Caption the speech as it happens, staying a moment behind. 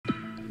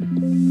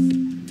I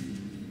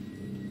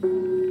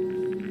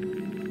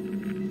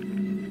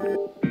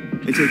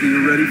take it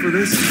you're ready for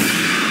this?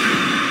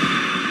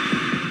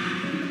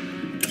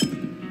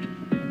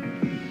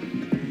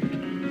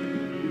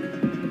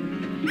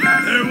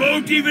 There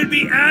won't even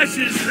be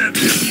ashes left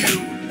of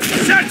you!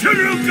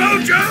 Satoru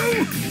Gojo!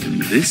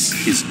 This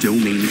is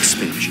domain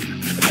expansion.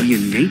 The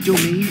innate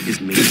domain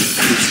is made of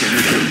cursed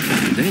energy,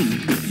 and then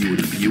you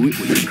would view it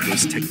with a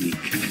cursed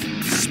technique.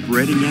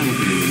 Spreading out in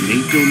an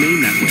innate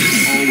domain that way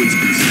always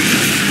consumes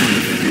a ton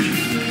of energy.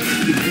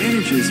 The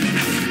advantages are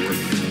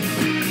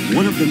important.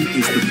 One of them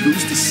is the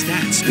boost to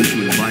stats due to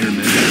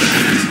environmental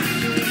effects.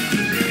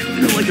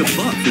 Kind of like a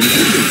buff in a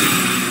video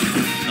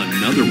game.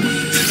 Another one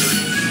is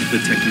the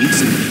techniques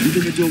imbued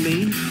in the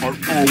domain are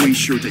always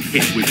sure to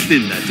hit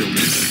within that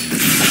domain.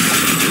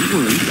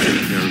 Don't worry,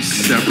 there are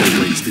several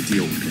ways to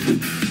deal with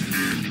it.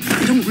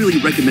 I don't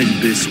really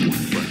recommend this one,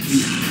 but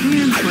you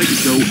can try to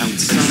go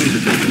outside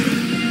the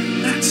domain.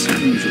 That's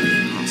usually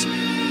impossible.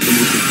 The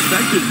most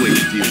effective way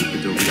to deal with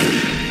the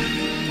domain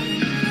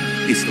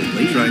is to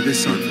label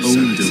this on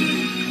own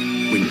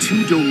domain. When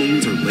two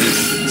domains are labeled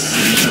in the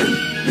same zone,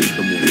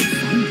 the more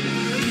refined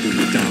one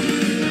will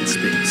dominate that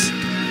space.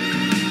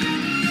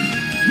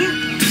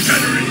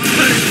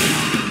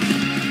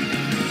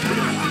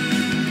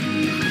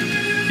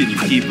 Can you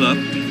keep up?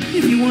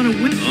 If you want to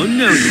win. Oh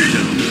no, you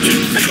don't.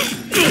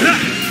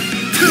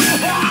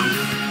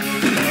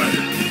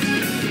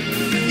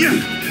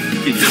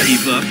 Can you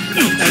keep up? Have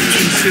you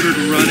considered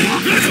running?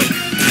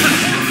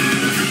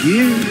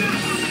 Yeah.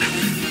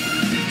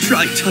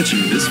 Try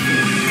touching this one.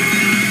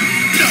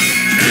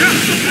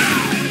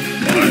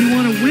 If you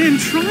want to win,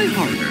 try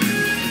harder.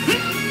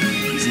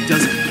 Easy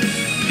does it.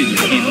 Can you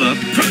keep up?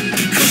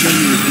 Show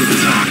me a good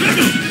time.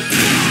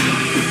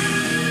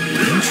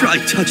 Try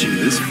touching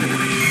this boy.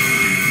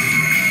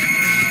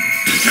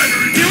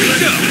 Here we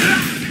go!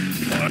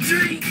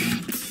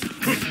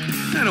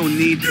 I don't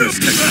need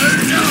protection.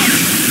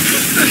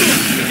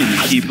 Can you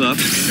keep up?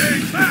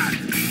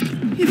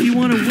 If you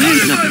want to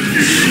win, nothing.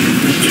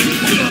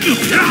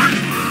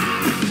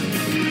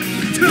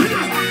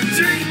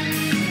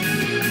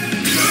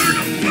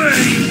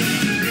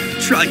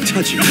 Try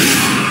touching this.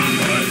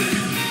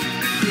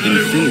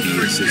 Infinity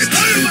resists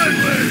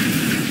everywhere.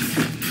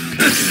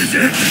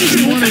 If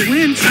you want to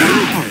win, try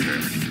harder.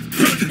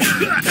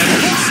 Have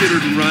you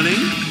considered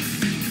running?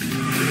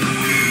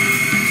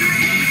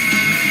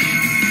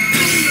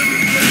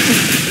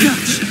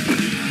 Gotcha.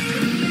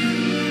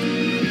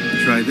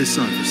 Try this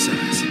on for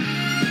size.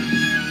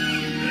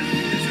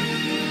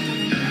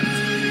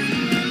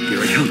 Here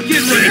I come.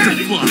 Get ready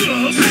to fly.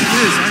 Liz,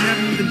 I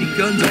haven't even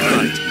begun to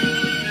fight.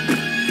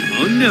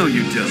 Oh no,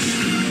 you don't.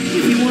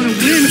 If you want to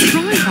win,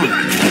 try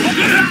harder.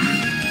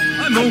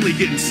 I'm only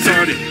getting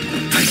started.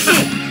 Have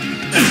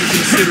you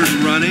considered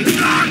running?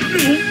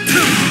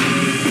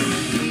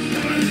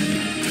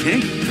 Okay.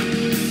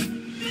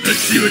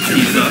 Let's see what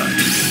you've got.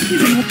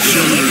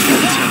 Show me a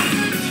good time.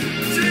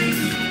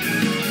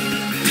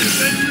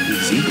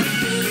 See?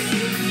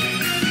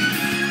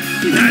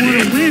 If you want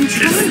to win,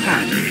 try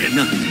harder.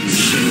 Nothing to be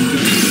ashamed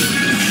of.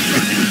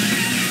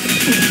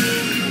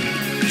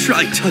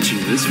 Try touching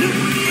this one.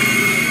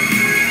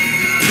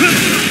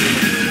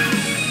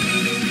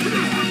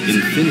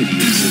 Infinity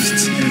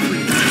exists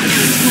everywhere.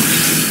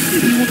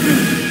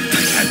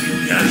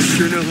 I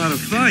sure know how to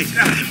fight.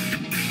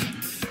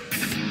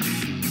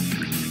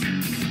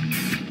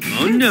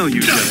 Oh no,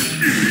 you don't.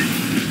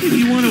 If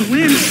you want to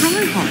win,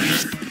 try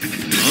harder.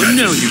 Oh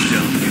no, you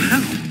don't.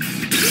 How?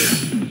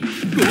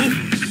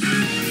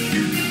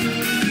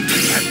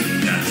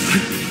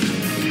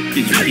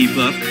 Can you keep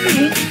up?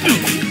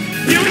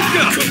 Here we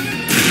go.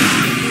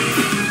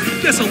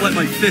 Guess I'll let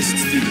my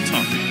fists do the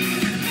talking.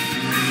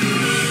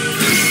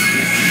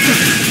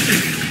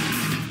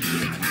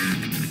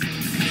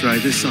 Try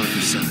this on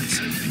for size.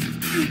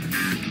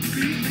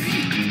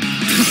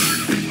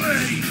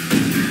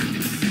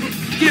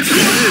 Get rid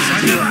of this, I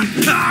know.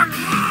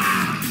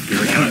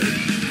 Here I come.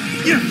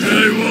 I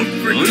won't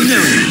forget. Oh no,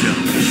 you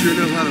don't. You sure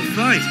know how to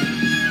fight.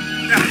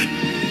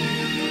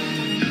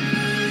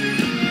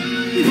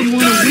 If you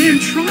want to win,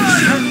 try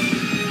harder.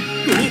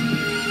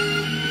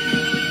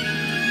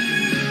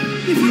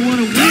 If you want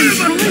to win,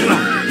 try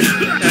harder.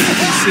 Have you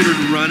considered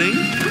running?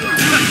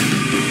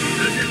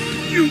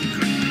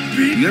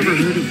 You ever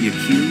heard of the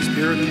Achilles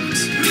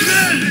paradox?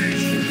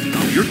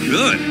 Oh, you're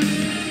good.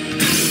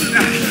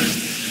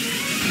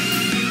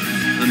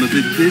 I'm a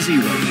bit busy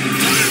right now.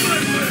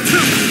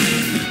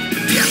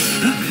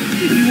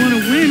 If you want to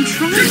win,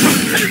 try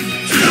harder.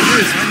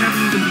 Liz, I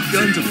haven't even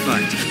begun to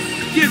fight.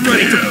 Get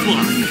ready to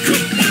fly.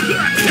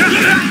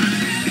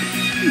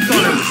 You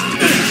thought I was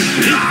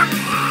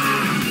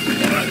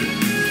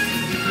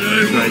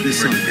try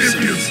this on for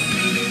size.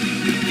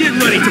 Get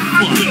ready to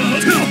fly.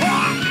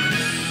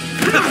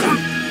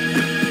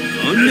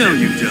 Oh no,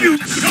 you don't. Have you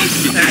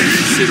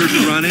considered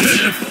running?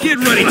 Get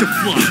ready to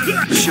fly.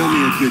 Show me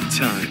a good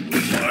time.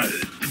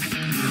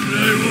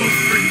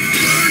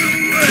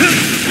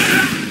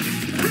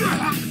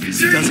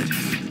 Easy does it.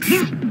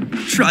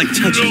 Try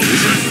touching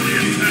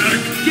this.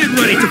 Get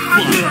ready to fly!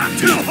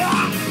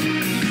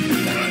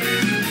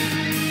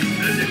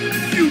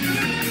 You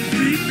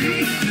beat me?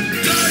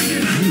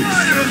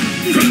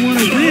 If you want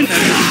to win,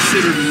 have you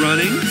considered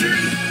running?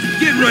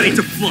 Get ready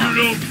to fly!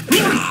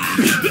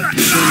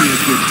 Show me a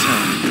good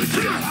time.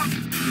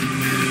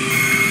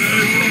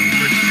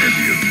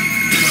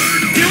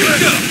 Here we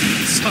go!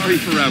 Sorry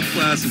for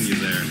outclassing you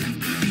there.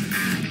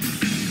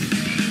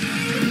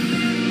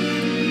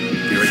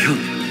 Here I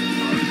come.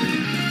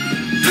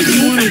 If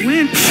you want to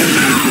win, show me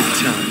a good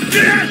time.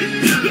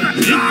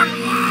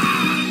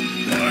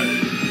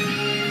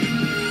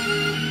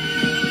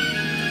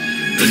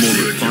 The more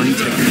refined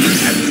technique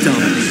has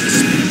dominated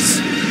space.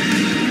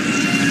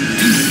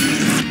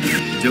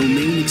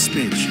 Domain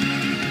expansion.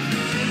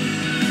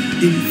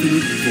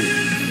 Infinite void.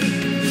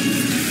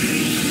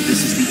 This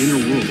is the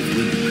inner world of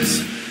limitless.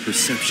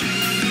 Perception,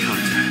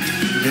 contact.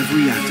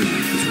 Every act in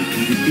life is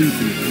repeated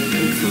infinitely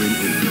over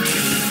and over.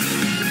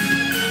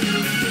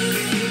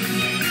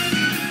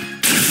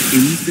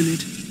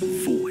 Infinite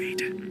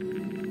void.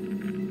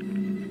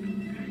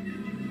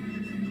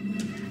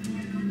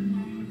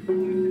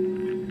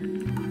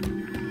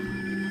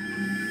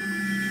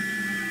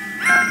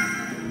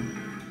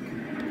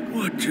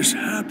 What just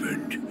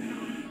happened?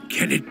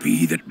 Can it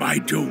be that my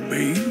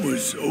domain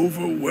was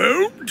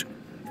overwhelmed?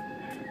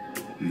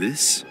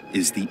 This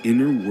is the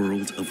inner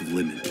world of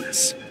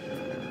limitless.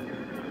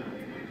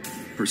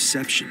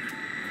 Perception,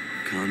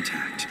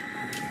 contact.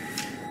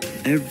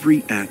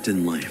 Every act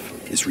in life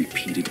is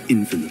repeated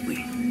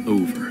infinitely,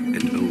 over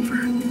and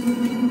over.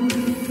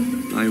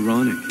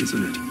 Ironic,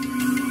 isn't it?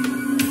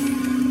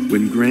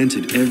 When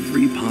granted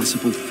every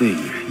possible thing,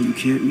 you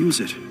can't use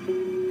it.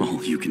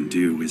 All you can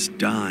do is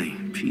die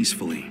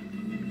peacefully.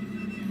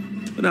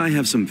 But I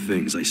have some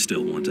things I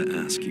still want to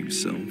ask you,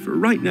 so for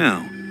right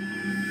now,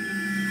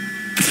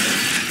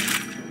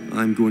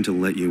 I'm going to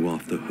let you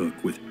off the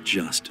hook with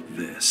just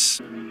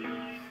this.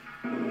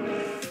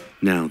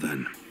 Now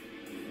then,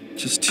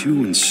 just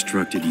who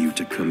instructed you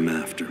to come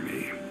after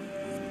me?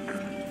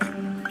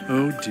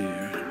 Oh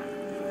dear.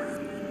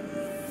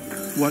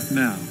 What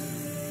now?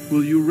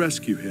 Will you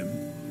rescue him?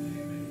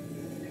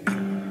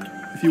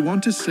 If you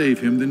want to save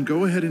him, then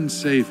go ahead and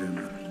save him.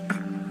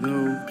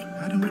 Though,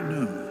 I don't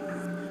know.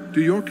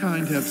 Do your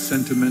kind have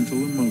sentimental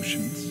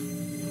emotions?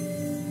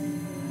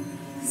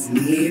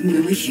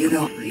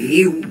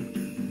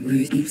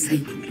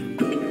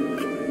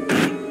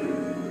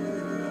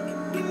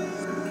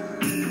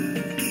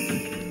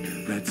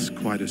 That's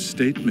quite a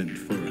statement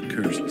for a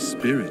cursed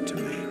spirit to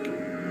make.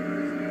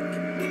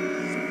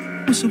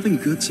 Was something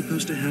good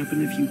supposed to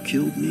happen if you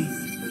killed me?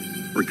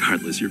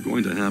 Regardless, you're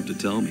going to have to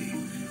tell me.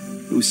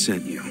 Who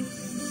sent you?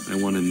 I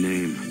want a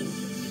name.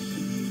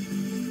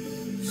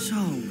 So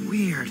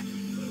weird.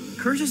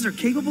 Curses are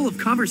capable of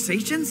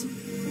conversations?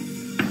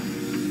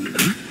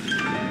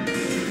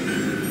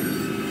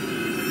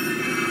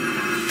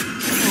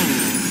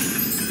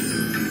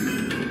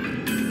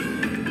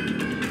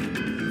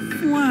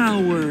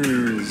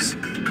 Flowers.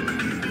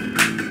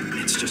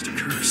 It's just a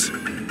curse.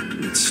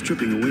 It's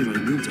stripping away my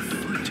will to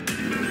fight.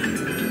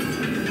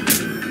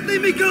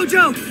 Leave me,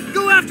 Gojo!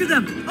 Go after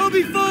them! I'll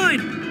be fine!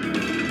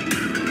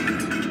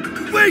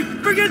 Wait!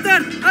 Forget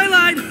that! I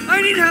lied!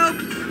 I need help!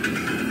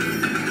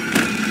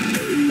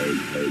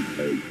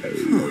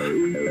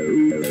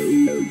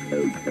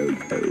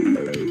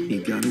 He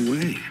got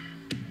away.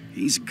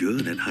 He's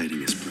good at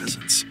hiding his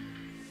presence.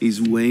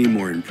 He's way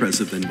more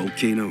impressive than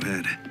Volcano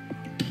Head.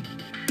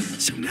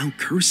 So now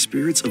cursed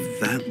spirits of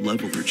that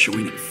level are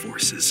joining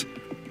forces.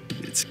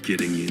 It's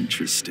getting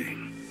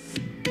interesting.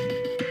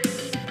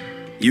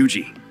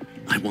 Yuji,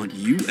 I want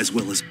you as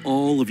well as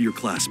all of your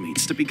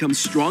classmates to become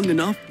strong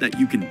enough that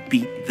you can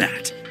beat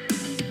that.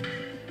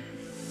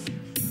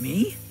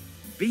 Me?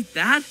 Beat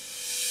that?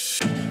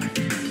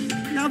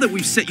 Now that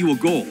we've set you a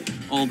goal,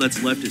 all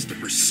that's left is to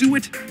pursue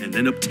it and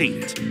then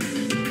obtain it.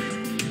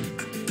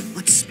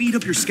 Let's speed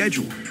up your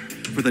schedule.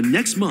 For the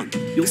next month,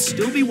 you'll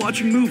still be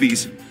watching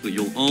movies, but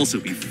you'll also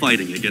be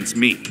fighting against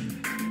me.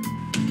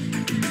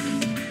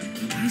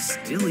 Will I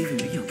still even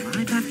be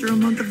alive after a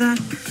month of that?